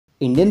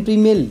Indian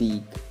Premier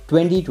League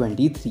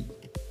 2023.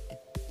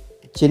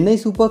 Chennai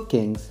Super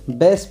Kings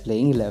Best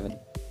Playing 11.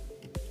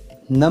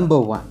 Number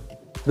 1.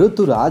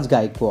 Ruturaj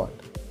Gaikwad,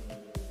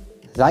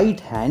 right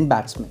hand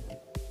batsman.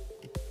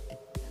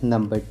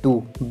 Number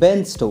 2.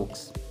 Ben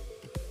Stokes,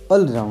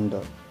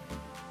 all-rounder.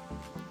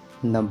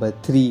 Number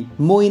 3.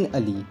 Moeen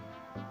Ali,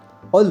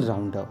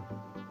 all-rounder.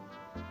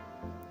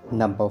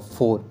 Number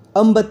 4.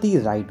 Ambati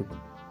Rayudu,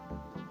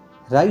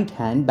 right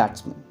hand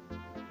batsman.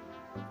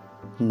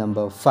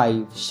 Number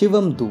 5.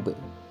 Shivam Dube,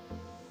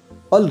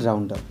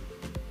 all-rounder.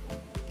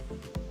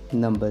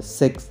 Number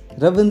 6.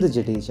 Ravindra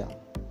Jadeja,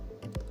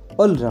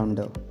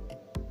 all-rounder.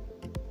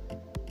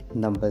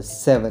 Number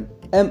 7.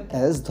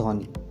 MS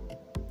Dhoni,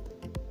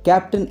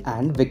 captain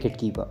and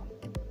wicketkeeper.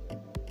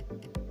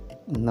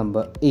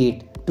 Number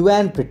 8.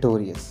 Dwaine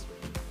Pretorius,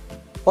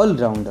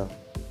 all-rounder.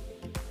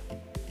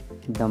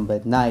 Number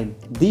 9.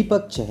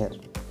 Deepak,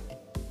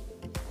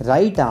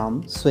 right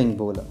arm swing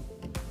bowler.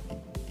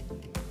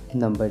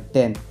 Number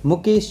 10.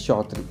 Mukesh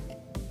Chowdhary,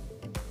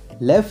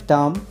 left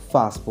arm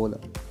fast bowler.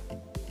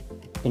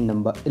 In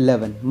number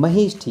 11.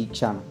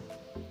 Matheesha,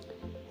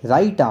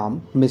 right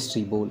arm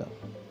mystery bowler.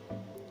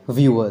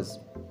 Viewers,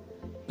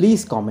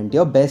 please comment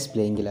your best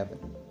playing 11.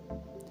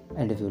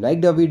 And if you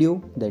liked the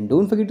video, then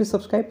don't forget to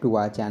subscribe to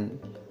our channel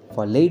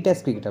for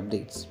latest cricket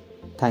updates.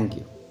 Thank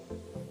you.